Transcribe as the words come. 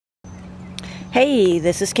Hey,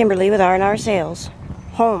 this is Kimberly with R&R Sales,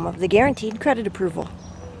 home of the guaranteed credit approval.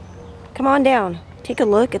 Come on down, take a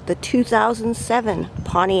look at the 2007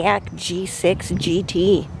 Pontiac G6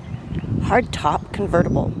 GT hardtop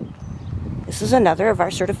convertible. This is another of our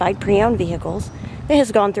certified pre-owned vehicles that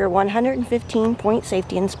has gone through a 115-point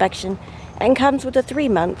safety inspection and comes with a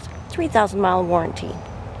 3-month, 3,000-mile warranty.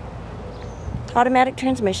 Automatic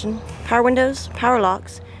transmission, power windows, power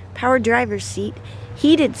locks, power driver's seat,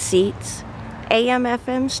 heated seats,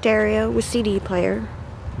 AM/FM stereo with CD player,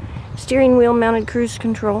 steering wheel mounted cruise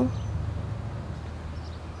control.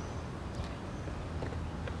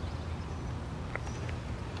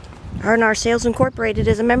 R&R Sales Incorporated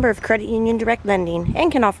is a member of Credit Union Direct Lending and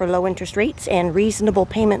can offer low interest rates and reasonable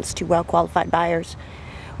payments to well-qualified buyers.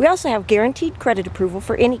 We also have guaranteed credit approval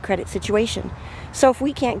for any credit situation. So if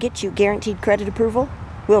we can't get you guaranteed credit approval,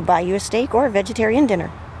 we'll buy you a steak or a vegetarian dinner.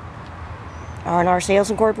 R&R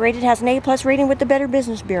Sales Incorporated has an A+ rating with the Better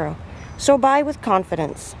Business Bureau, so buy with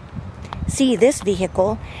confidence. See this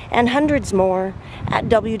vehicle and hundreds more at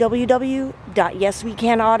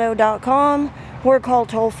www.yeswecanauto.com or call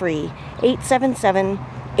toll-free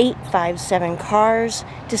 877-857-CARS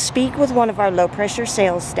to speak with one of our low-pressure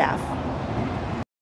sales staff.